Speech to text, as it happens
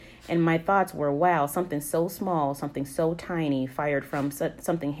And my thoughts were, wow, something so small, something so tiny, fired from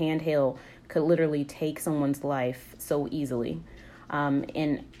something handheld, could literally take someone's life so easily.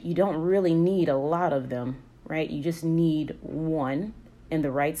 And you don't really need a lot of them, right? You just need one in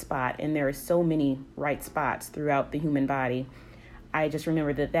the right spot. And there are so many right spots throughout the human body. I just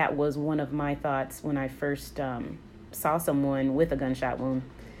remember that was one of my thoughts when I first saw someone with a gunshot wound,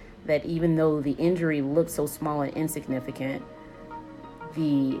 that even though the injury looked so small and insignificant,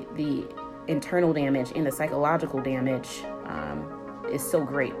 the internal damage and the psychological damage is so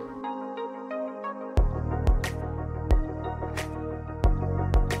great.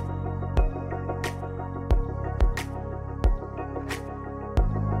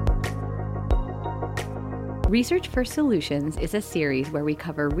 Research for Solutions is a series where we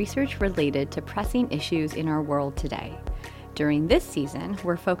cover research related to pressing issues in our world today. During this season,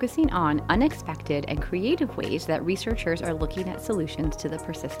 we're focusing on unexpected and creative ways that researchers are looking at solutions to the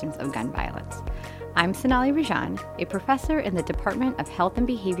persistence of gun violence. I'm Sonali Rajan, a professor in the Department of Health and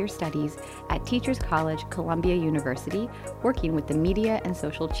Behavior Studies at Teachers College, Columbia University, working with the Media and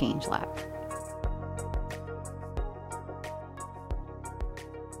Social Change Lab.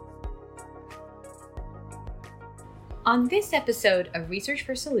 On this episode of Research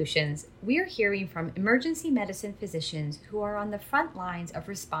for Solutions, we are hearing from emergency medicine physicians who are on the front lines of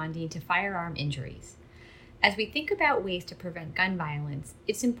responding to firearm injuries. As we think about ways to prevent gun violence,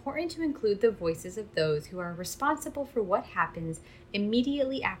 it's important to include the voices of those who are responsible for what happens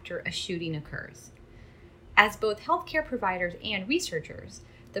immediately after a shooting occurs. As both healthcare providers and researchers,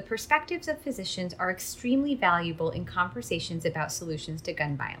 the perspectives of physicians are extremely valuable in conversations about solutions to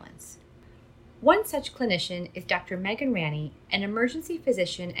gun violence. One such clinician is Dr. Megan Ranney, an emergency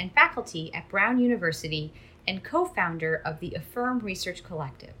physician and faculty at Brown University and co-founder of the Affirm Research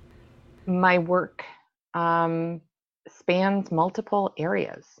Collective. My work spans multiple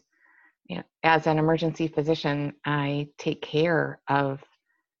areas. As an emergency physician, I take care of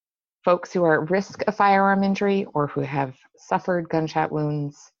folks who are at risk of firearm injury or who have suffered gunshot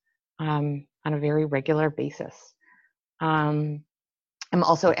wounds on a very regular basis. I'm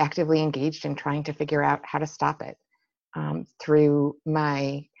also actively engaged in trying to figure out how to stop it through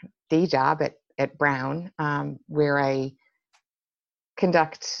my day job at Brown, where I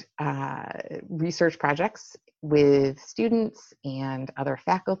conduct research projects with students and other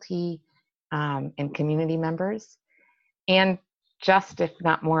faculty and community members, and just, if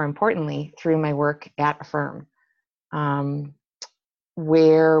not more importantly, through my work at Affirm,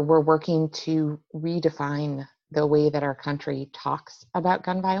 where we're working to redefine the way that our country talks about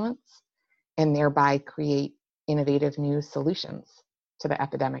gun violence and thereby create innovative new solutions to the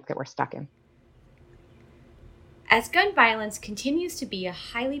epidemic that we're stuck in. As gun violence continues to be a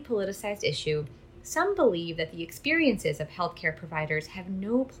highly politicized issue, some believe that the experiences of healthcare providers have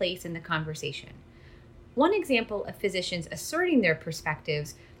no place in the conversation. One example of physicians asserting their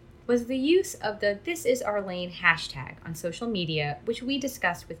perspectives was the use of the "This Is Our Lane" hashtag on social media, which we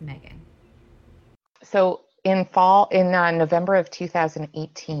discussed with Megan. So in November of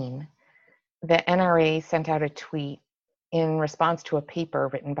 2018, the NRA sent out a tweet in response to a paper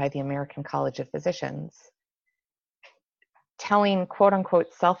written by the American College of Physicians telling quote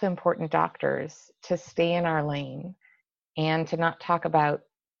unquote self-important doctors to stay in our lane and to not talk about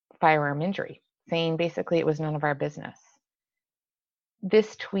firearm injury, saying basically it was none of our business.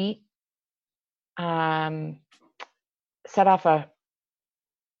 This tweet set off a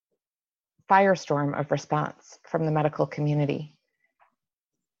firestorm of response from the medical community.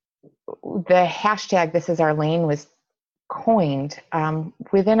 The hashtag "This Is Our Lane" was coined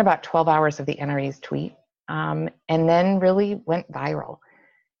within about 12 hours of the NRA's tweet, and then really went viral.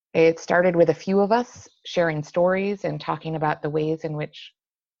 It started with a few of us sharing stories and talking about the ways in which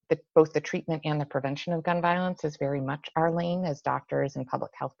both the treatment and the prevention of gun violence is very much our lane as doctors and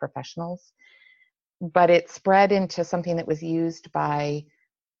public health professionals. But it spread into something that was used by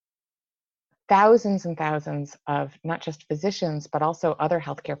thousands and thousands of not just physicians, but also other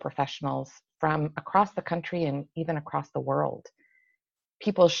healthcare professionals from across the country and even across the world.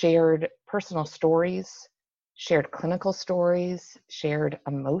 People shared personal stories, shared clinical stories, shared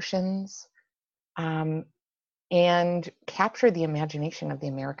emotions, and captured the imagination of the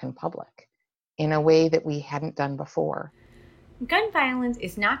American public in a way that we hadn't done before. Gun violence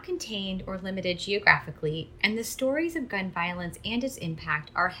is not contained or limited geographically, and the stories of gun violence and its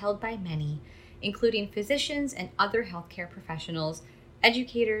impact are held by many, including physicians and other healthcare professionals,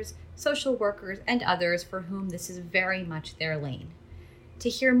 educators, social workers, and others for whom this is very much their lane. To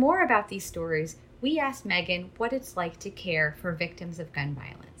hear more about these stories, we asked Megan what it's like to care for victims of gun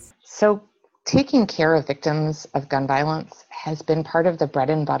violence. So Taking care of victims of gun violence has been part of the bread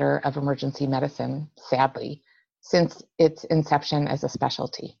and butter of emergency medicine, sadly, since its inception as a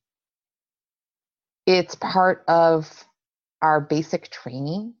specialty. It's part of our basic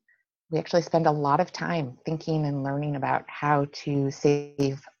training. We actually spend a lot of time thinking and learning about how to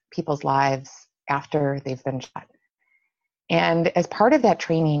save people's lives after they've been shot. And as part of that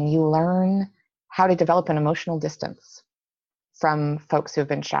training, you learn how to develop an emotional distance from folks who have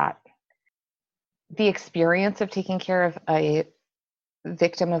been shot. The experience of taking care of a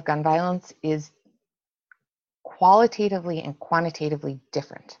victim of gun violence is qualitatively and quantitatively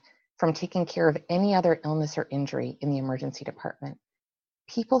different from taking care of any other illness or injury in the emergency department.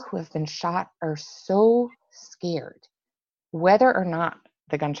 People who have been shot are so scared, whether or not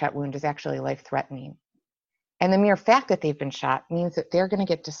the gunshot wound is actually life-threatening. And the mere fact that they've been shot means that they're going to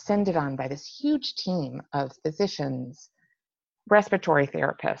get descended on by this huge team of physicians, respiratory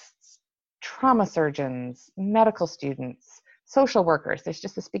therapists, trauma surgeons, medical students, social workers. There's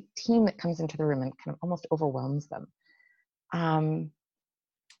just this big team that comes into the room and kind of almost overwhelms them.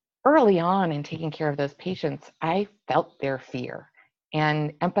 Early on in taking care of those patients, I felt their fear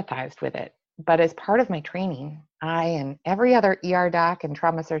and empathized with it. But as part of my training, I and every other ER doc and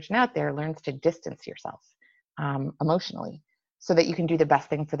trauma surgeon out there learns to distance yourself emotionally so that you can do the best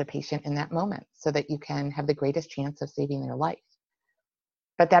thing for the patient in that moment, so that you can have the greatest chance of saving their life.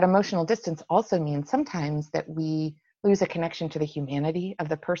 But that emotional distance also means sometimes that we lose a connection to the humanity of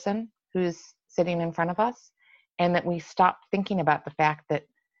the person who's sitting in front of us, and that we stop thinking about the fact that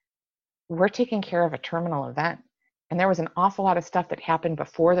we're taking care of a terminal event. And there was an awful lot of stuff that happened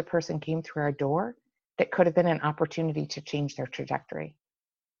before the person came through our door that could have been an opportunity to change their trajectory.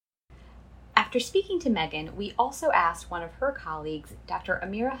 After speaking to Megan, we also asked one of her colleagues, Dr.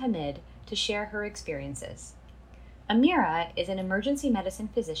 Amira Hamid, to share her experiences. Amira is an emergency medicine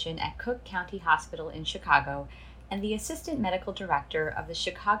physician at Cook County Hospital in Chicago and the assistant medical director of the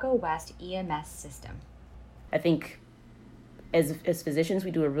Chicago West EMS system. I think as physicians,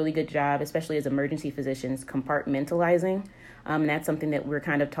 we do a really good job, especially as emergency physicians, compartmentalizing. And that's something that we're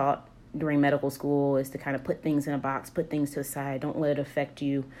kind of taught during medical school, is to kind of put things in a box, put things to the side, don't let it affect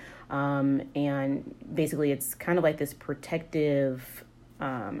you. And basically, it's kind of like this protective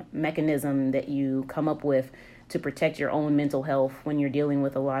mechanism that you come up with to protect your own mental health when you're dealing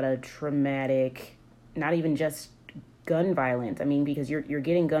with a lot of traumatic, not even just gun violence. I mean, because you're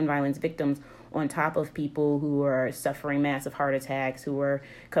getting gun violence victims on top of people who are suffering massive heart attacks, who are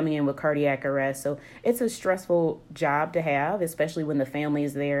coming in with cardiac arrest. So it's a stressful job to have, especially when the family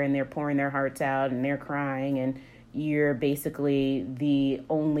is there and they're pouring their hearts out and they're crying, and you're basically the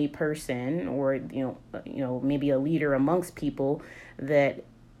only person, or you know maybe a leader amongst people that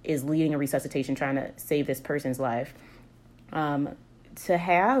is leading a resuscitation trying to save this person's life. To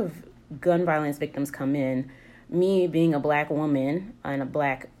have gun violence victims come in, me being a Black woman and a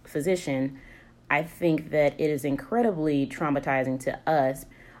Black physician, I think that it is incredibly traumatizing to us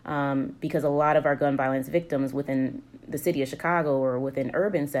because a lot of our gun violence victims within the city of Chicago or within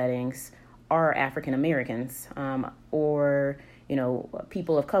urban settings are African Americans or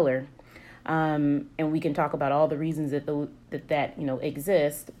people of color. And we can talk about all the reasons that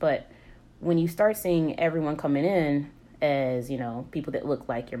exist, but when you start seeing everyone coming in as, people that look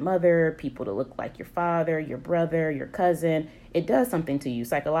like your mother, people that look like your father, your brother, your cousin, it does something to you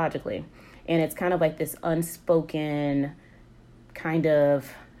psychologically. And it's kind of like this unspoken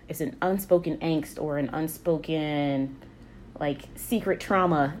it's an unspoken angst or an unspoken secret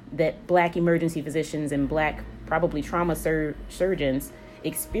trauma that Black emergency physicians and Black probably trauma surgeons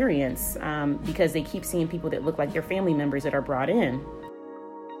experience because they keep seeing people that look like their family members that are brought in.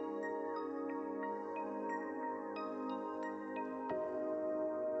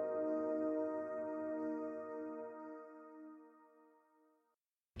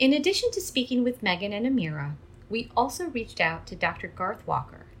 In addition to speaking with Megan and Amira, we also reached out to Dr. Garth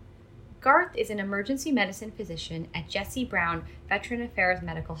Walker. Garth is an emergency medicine physician at Jesse Brown Veteran Affairs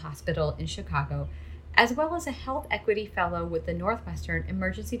Medical Hospital in Chicago, as well as a health equity fellow with the Northwestern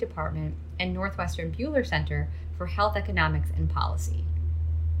Emergency Department and Northwestern Buehler Center for Health Economics and Policy.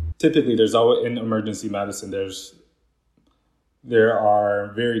 Typically, there's always in emergency medicine, there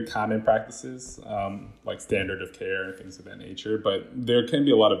are very common practices like standard of care and things of that nature, but there can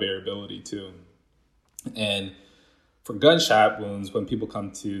be a lot of variability too. And for gunshot wounds, when people come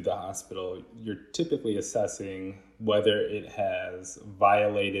to the hospital, you're typically assessing whether it has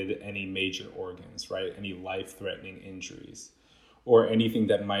violated any major organs, right? Any life-threatening injuries or anything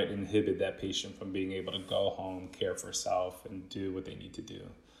that might inhibit that patient from being able to go home, care for self, and do what they need to do.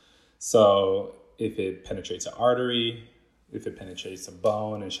 So if it penetrates an artery, if it penetrates a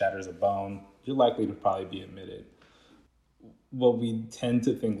bone and shatters a bone, you're likely to probably be admitted. What we tend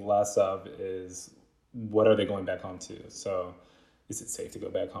to think less of is, what are they going back home to? So is it safe to go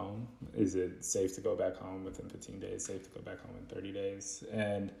back home? Is it safe to go back home within 15 days, safe to go back home in 30 days?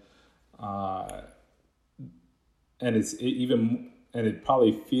 And it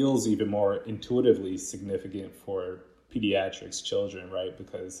probably feels even more intuitively significant for pediatrics, children, right?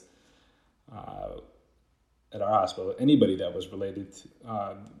 Because at our hospital, anybody that was related to,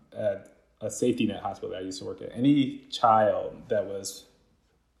 at a safety net hospital that I used to work at, any child that was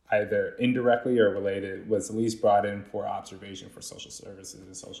either indirectly or related was at least brought in for observation for social services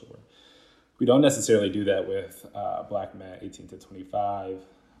and social work. We don't necessarily do that with Black men 18 to 25.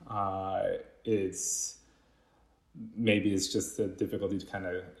 Maybe it's just the difficulty to kind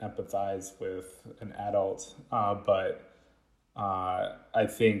of empathize with an adult. But I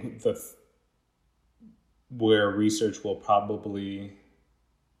think where research will probably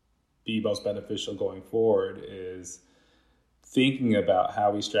be most beneficial going forward is thinking about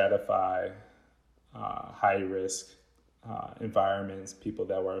how we stratify high risk environments, people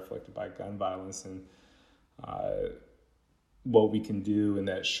that were afflicted by gun violence, and what we can do in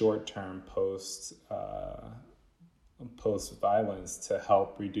that short term post violence to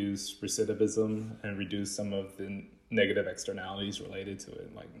help reduce recidivism and reduce some of the negative externalities related to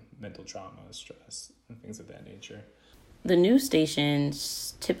it, like mental trauma, stress, and things of that nature. The news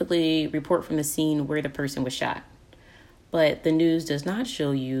stations typically report from the scene where the person was shot, but the news does not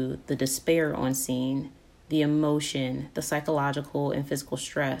show you the despair on scene, the emotion, the psychological and physical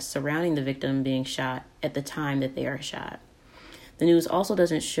stress surrounding the victim being shot at the time that they are shot. The news also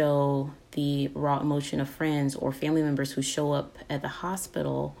doesn't show the raw emotion of friends or family members who show up at the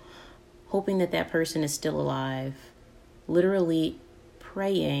hospital hoping that that person is still alive, literally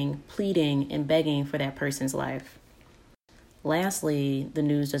praying, pleading, and begging for that person's life. Lastly, the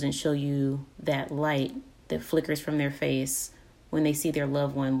news doesn't show you that light that flickers from their face when they see their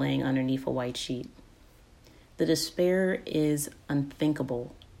loved one laying underneath a white sheet. The despair is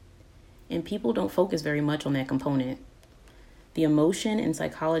unthinkable, and people don't focus very much on that component. The emotion and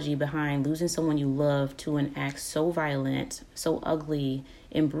psychology behind losing someone you love to an act so violent, so ugly,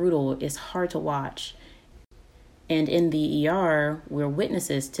 and brutal is hard to watch. And in the ER, we're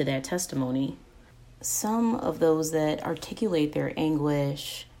witnesses to that testimony. Some of those that articulate their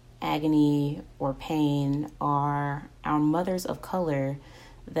anguish, agony, or pain are our mothers of color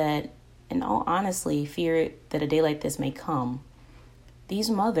that, in all honesty, fear that a day like this may come. These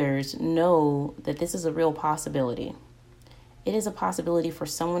mothers know that this is a real possibility. It is a possibility for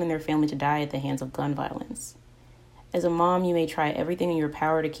someone in their family to die at the hands of gun violence. As a mom, you may try everything in your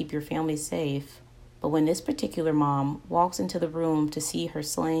power to keep your family safe, but when this particular mom walks into the room to see her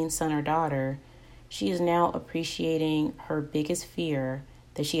slain son or daughter, she is now appreciating her biggest fear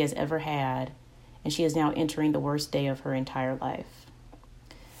that she has ever had, and she is now entering the worst day of her entire life.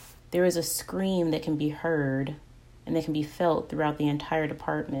 There is a scream that can be heard and that can be felt throughout the entire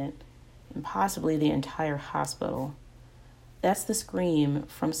department and possibly the entire hospital. That's the scream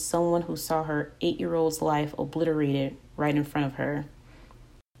from someone who saw her 8-year-old's life obliterated right in front of her.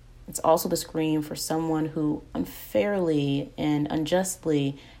 It's also the scream for someone who unfairly and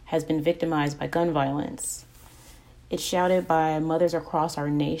unjustly has been victimized by gun violence. It's shouted by mothers across our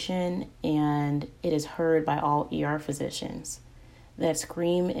nation, and it is heard by all ER physicians. That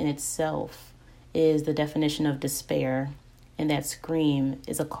scream in itself is the definition of despair, and that scream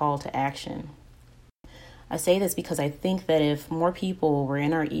is a call to action. I say this because I think that if more people were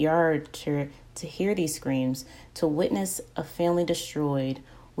in our ER to hear these screams, to witness a family destroyed,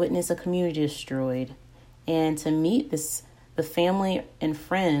 witness a community destroyed, and to meet the family and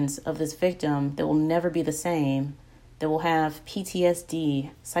friends of this victim that will never be the same, that will have PTSD,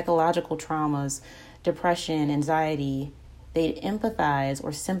 psychological traumas, depression, anxiety, they'd empathize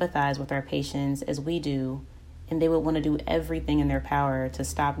or sympathize with our patients as we do, and they would want to do everything in their power to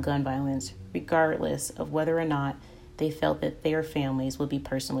stop gun violence, regardless of whether or not they felt that their families would be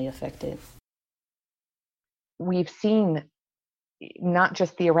personally affected. We've seen, not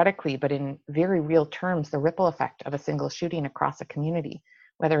just theoretically, but in very real terms, the ripple effect of a single shooting across a community,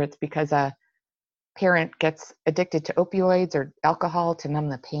 whether it's because a parent gets addicted to opioids or alcohol to numb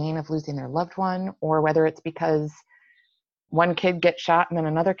the pain of losing their loved one, or whether it's because one kid gets shot and then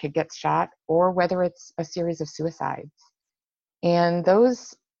another kid gets shot, or whether it's a series of suicides. And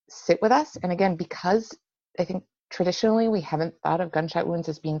those sit with us. And again, because I think traditionally we haven't thought of gunshot wounds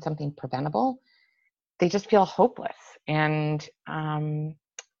as being something preventable, they just feel hopeless. And again,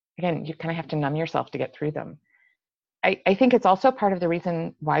 you kind of have to numb yourself to get through them. I think it's also part of the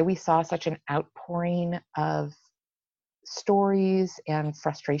reason why we saw such an outpouring of stories and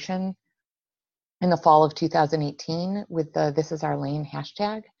frustration in the fall of 2018 with the This Is Our Lane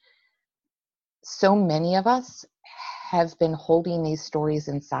hashtag. So many of us have been holding these stories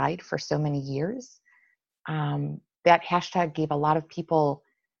inside for so many years. That hashtag gave a lot of people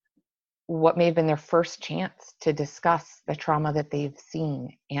what may have been their first chance to discuss the trauma that they've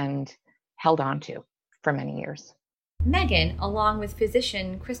seen and held on to for many years. Megan, along with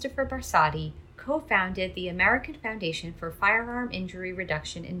physician Christopher Barsotti, co-founded the American Foundation for Firearm Injury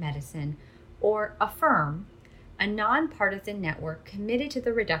Reduction in Medicine, or AFIRM, a nonpartisan network committed to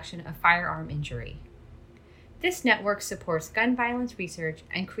the reduction of firearm injury. This network supports gun violence research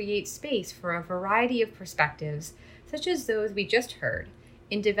and creates space for a variety of perspectives, such as those we just heard,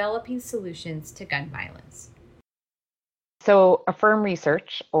 in developing solutions to gun violence. So AFIRM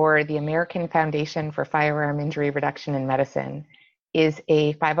Research, or the American Foundation for Firearm Injury Reduction in Medicine, is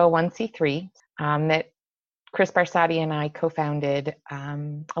a 501c3 that Chris Barsotti and I co-founded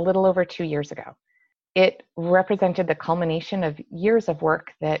a little over 2 years ago. It represented the culmination of years of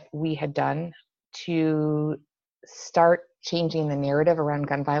work that we had done to start changing the narrative around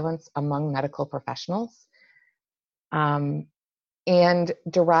gun violence among medical professionals, and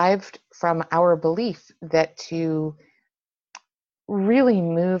derived from our belief that to really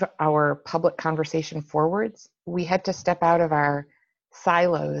move our public conversation forwards, we had to step out of our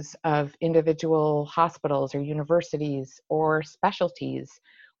silos of individual hospitals or universities or specialties,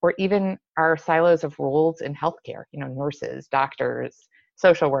 or even our silos of roles in healthcare, nurses, doctors,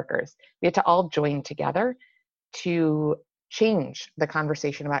 social workers. We had to all join together to change the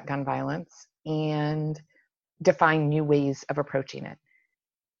conversation about gun violence and define new ways of approaching it.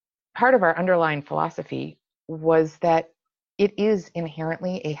 Part of our underlying philosophy was that it is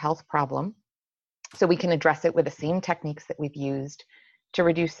inherently a health problem, so we can address it with the same techniques that we've used to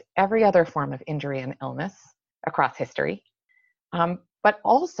reduce every other form of injury and illness across history, but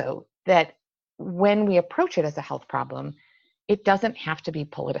also that when we approach it as a health problem, it doesn't have to be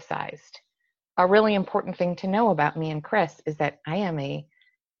politicized. A really important thing to know about me and Chris is that I am a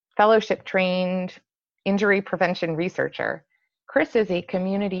fellowship-trained injury prevention researcher. Chris is a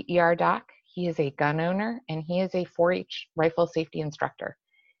community ER doc. He is a gun owner, and he is a 4-H rifle safety instructor.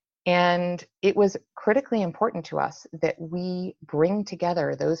 And it was critically important to us that we bring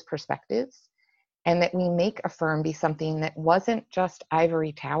together those perspectives and that we make AFIRM be something that wasn't just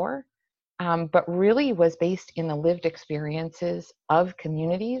ivory tower, but really was based in the lived experiences of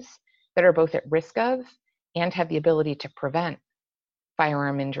communities that are both at risk of and have the ability to prevent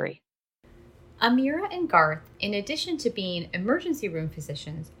firearm injury. Amira and Garth, in addition to being emergency room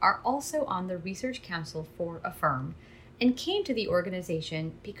physicians, are also on the Research Council for AFIRM and came to the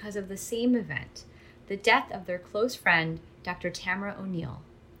organization because of the same event, the death of their close friend, Dr. Tamara O'Neal.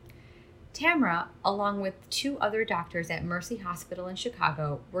 Tamara, along with 2 other doctors at Mercy Hospital in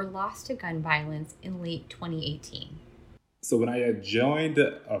Chicago, were lost to gun violence in late 2018. So when I had joined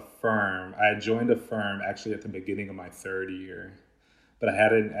AFIRM, actually at the beginning of my 3rd year. But I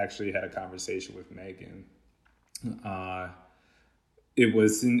hadn't actually had a conversation with Megan. It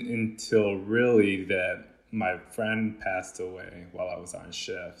wasn't until really that my friend passed away while I was on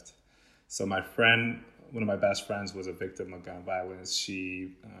shift. So my friend, one of my best friends, was a victim of gun violence.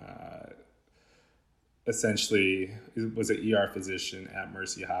 She essentially was an ER physician at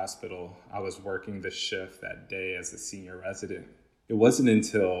Mercy Hospital. I was working the shift that day as a senior resident. It wasn't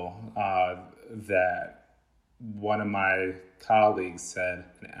until that one of my colleagues said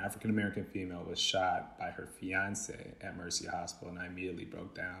an African-American female was shot by her fiance at Mercy Hospital, and I immediately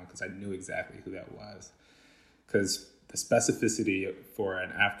broke down because I knew exactly who that was. Because the specificity for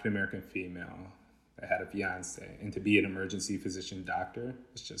an African-American female that had a fiance and to be an emergency physician doctor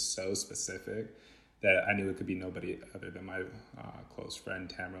was just so specific that I knew it could be nobody other than my close friend,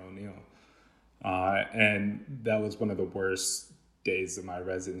 Tamara O'Neal. And that was one of the worst days of my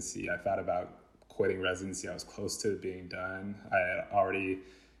residency. I thought about quitting residency. I was close to it being done. I had already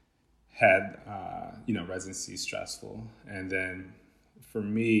had, residency stressful. And then for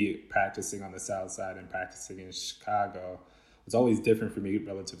me, practicing on the South Side and practicing in Chicago was always different for me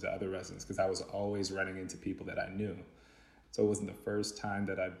relative to other residents because I was always running into people that I knew. So it wasn't the first time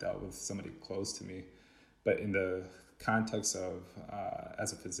that I've dealt with somebody close to me. But in the context of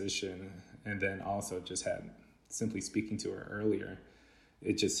as a physician, and then also just had simply speaking to her earlier,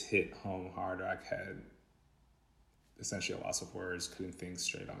 it just hit home harder. I had essentially a loss of words, couldn't think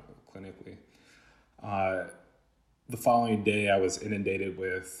straight on clinically. The following day, I was inundated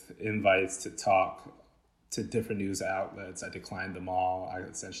with invites to talk to different news outlets. I declined them all. I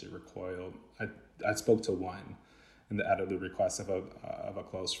essentially recoiled. I spoke to one out of the request of a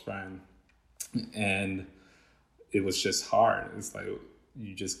close friend. And it was just hard. It's like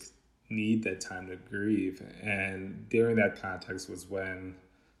you just need that time to grieve. And during that context was when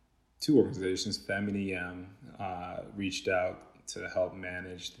two organizations, Fem and EM, reached out to help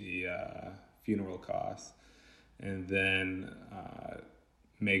manage the funeral costs. And then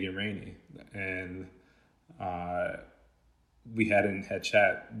Megan Rainey. And we hadn't had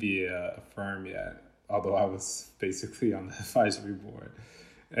chat via Affirm yet, although I was basically on the advisory board.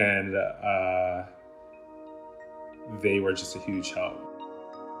 And they were just a huge help.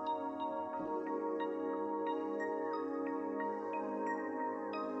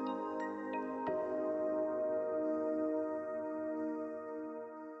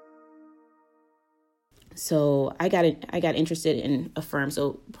 So I got interested in Affirm.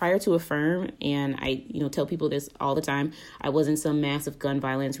 So prior to Affirm, and I tell people this all the time, I wasn't some massive gun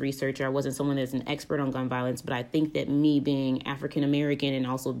violence researcher. I wasn't someone that's an expert on gun violence, but I think that me being African American and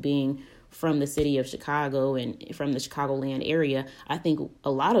also being from the city of Chicago and from the Chicagoland area, I think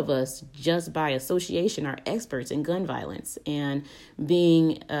a lot of us just by association are experts in gun violence. And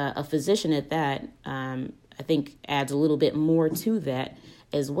being a physician at that, I think adds a little bit more to that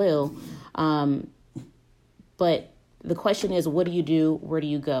as well. But the question is, what do you do? Where do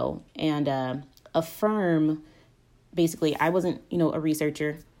you go? And Affirm, basically, I wasn't, a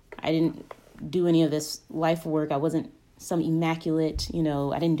researcher. I didn't do any of this life work. I wasn't some immaculate,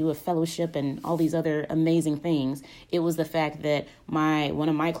 I didn't do a fellowship and all these other amazing things. It was the fact that one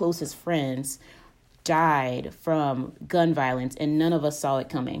of my closest friends died from gun violence, and none of us saw it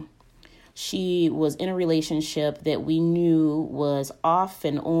coming. She was in a relationship that we knew was off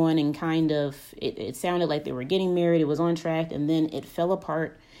and on, and kind of, it sounded like they were getting married. It was on track, and then it fell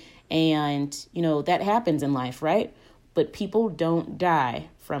apart. And, that happens in life, right? But people don't die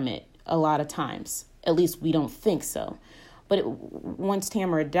from it a lot of times. At least we don't think so. But once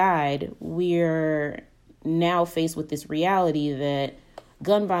Tamara died, we're now faced with this reality that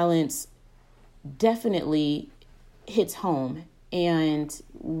gun violence definitely hits home. And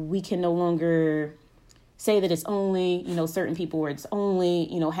we can no longer say that it's only, certain people, or it's only,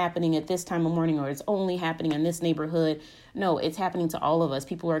 happening at this time of morning, or it's only happening in this neighborhood. No, it's happening to all of us.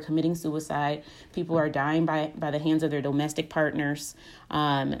 People are committing suicide. People are dying by the hands of their domestic partners.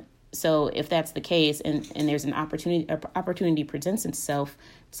 So if that's the case, and there's an opportunity presents itself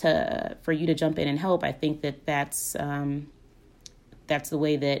for you to jump in and help, I think that's the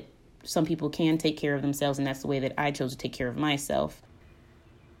way that some people can take care of themselves, and that's the way that I chose to take care of myself.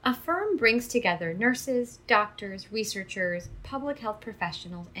 Affirm brings together nurses, doctors, researchers, public health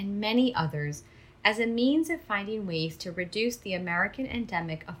professionals, and many others as a means of finding ways to reduce the American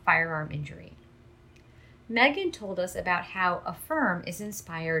endemic of firearm injury. Megan told us about how Affirm is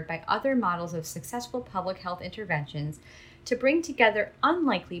inspired by other models of successful public health interventions to bring together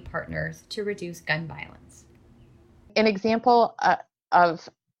unlikely partners to reduce gun violence. An example of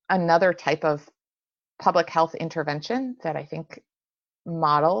another type of public health intervention that I think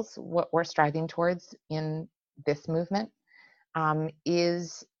models what we're striving towards in this movement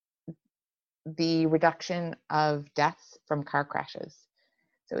is the reduction of deaths from car crashes.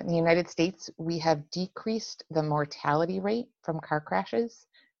 So in the United States, we have decreased the mortality rate from car crashes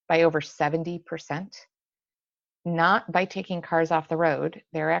by over 70%, not by taking cars off the road.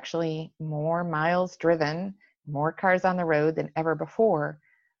 There are actually more miles driven, more cars on the road than ever before,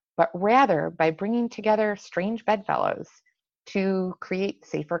 but rather by bringing together strange bedfellows to create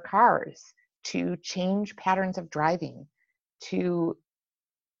safer cars, to change patterns of driving, to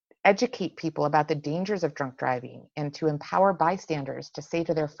educate people about the dangers of drunk driving, and to empower bystanders to say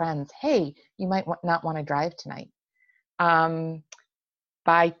to their friends, hey, you might not want to drive tonight.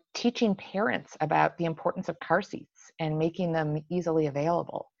 By teaching parents about the importance of car seats and making them easily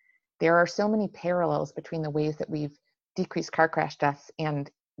available. There are so many parallels between the ways that we've decreased car crash deaths and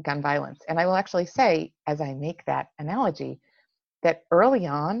gun violence. And I will actually say, as I make that analogy, that early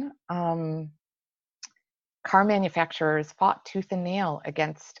on, car manufacturers fought tooth and nail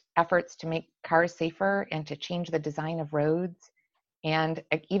against efforts to make cars safer and to change the design of roads, and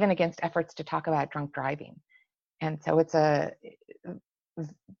even against efforts to talk about drunk driving. And so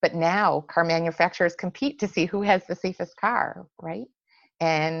but now car manufacturers compete to see who has the safest car, right?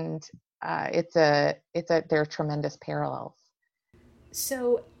 And there are tremendous parallels.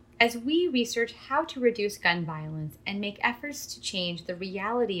 So as we research how to reduce gun violence and make efforts to change the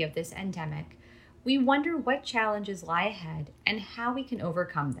reality of this endemic, we wonder what challenges lie ahead and how we can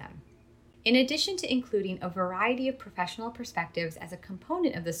overcome them. In addition to including a variety of professional perspectives as a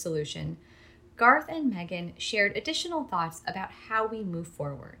component of the solution, Garth and Megan shared additional thoughts about how we move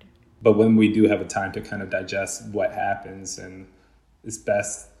forward. But when we do have a time to kind of digest what happens, and it's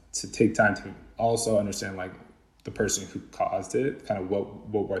best to take time to also understand, like, the person who caused it, kind of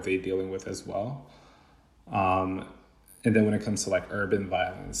what were they dealing with as well. And then when it comes to like urban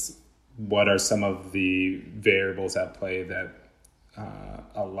violence, what are some of the variables at play that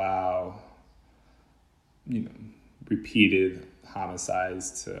allow, repeated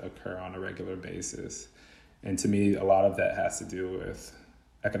homicides to occur on a regular basis? And to me, a lot of that has to do with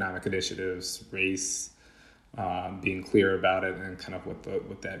economic initiatives, race, being clear about it and kind of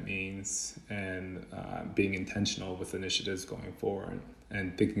what that means, and being intentional with initiatives going forward,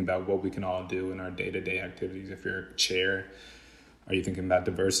 and thinking about what we can all do in our day-to-day activities. If you're a chair, are you thinking about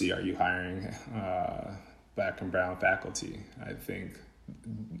diversity? Are you hiring Black and brown faculty? I think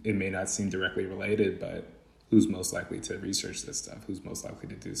it may not seem directly related, but who's most likely to research this stuff? Who's most likely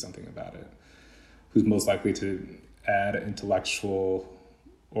to do something about it? Who's most likely to add intellectual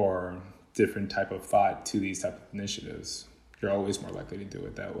or different type of thought to these type of initiatives? You're always more likely to do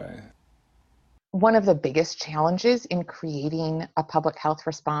it that way. One of the biggest challenges in creating a public health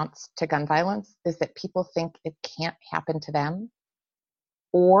response to gun violence is that people think it can't happen to them,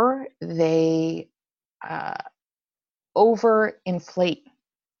 or they overinflate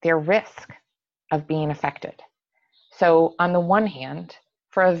their risk of being affected. So on the one hand,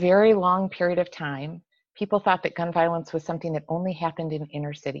 for a very long period of time, people thought that gun violence was something that only happened in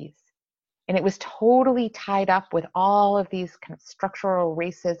inner cities. And it was totally tied up with all of these kind of structural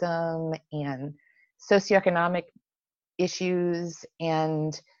racism and socioeconomic issues,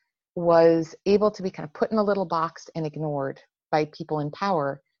 and was able to be kind of put in a little box and ignored by people in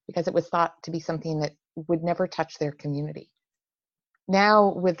power because it was thought to be something that would never touch their community.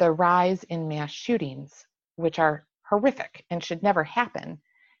 Now, with the rise in mass shootings, which are horrific and should never happen,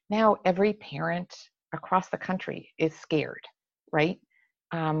 now every parent across the country is scared, right?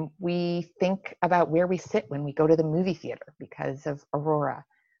 We think about where we sit when we go to the movie theater because of Aurora.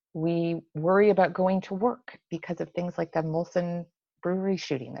 We worry about going to work because of things like the Molson Brewery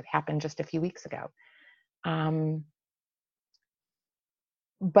shooting that happened just a few weeks ago.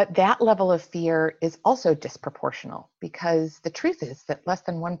 But that level of fear is also disproportional, because the truth is that less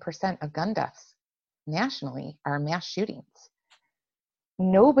than 1% of gun deaths nationally are mass shootings.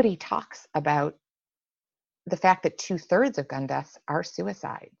 Nobody talks about the fact that 2/3 of gun deaths are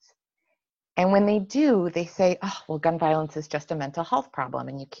suicides. And when they do, they say, oh, well, gun violence is just a mental health problem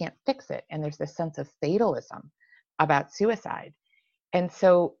and you can't fix it. And there's this sense of fatalism about suicide. And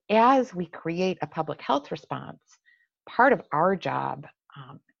so as we create a public health response, part of our job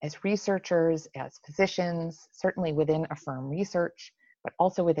as researchers, as physicians, certainly within Affirm Research, but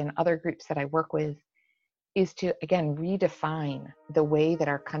also within other groups that I work with, is to, again, redefine the way that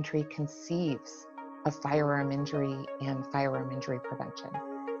our country conceives of firearm injury and firearm injury prevention.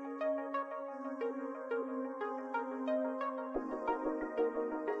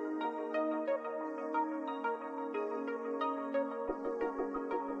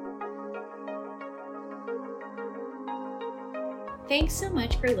 Thanks so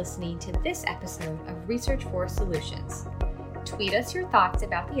much for listening to this episode of Research for Solutions. Tweet us your thoughts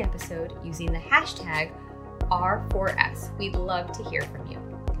about the episode using the hashtag R4S. We'd love to hear from you.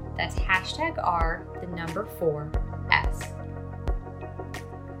 That's hashtag R4S.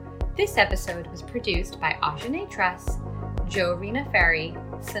 This episode was produced by Ajane Truss, Jo Rena Ferry,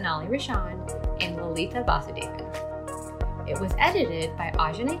 Sonali Rashan, and Lalita Vasudevan. It was edited by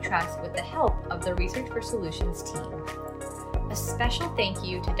Ajane Truss with the help of the Research for Solutions team. A special thank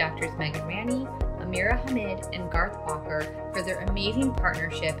you to Drs. Megan Ranney, Amira Hamid, and Garth Walker for their amazing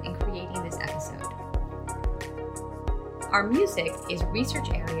partnership in creating this episode. Our music is Research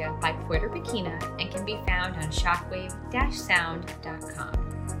Area by Puerto Pequina and can be found on shockwave-sound.com.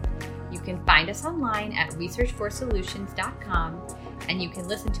 You can find us online at researchforsolutions.com, and you can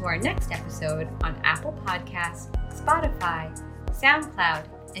listen to our next episode on Apple Podcasts, Spotify, SoundCloud,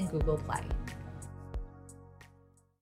 and Google Play.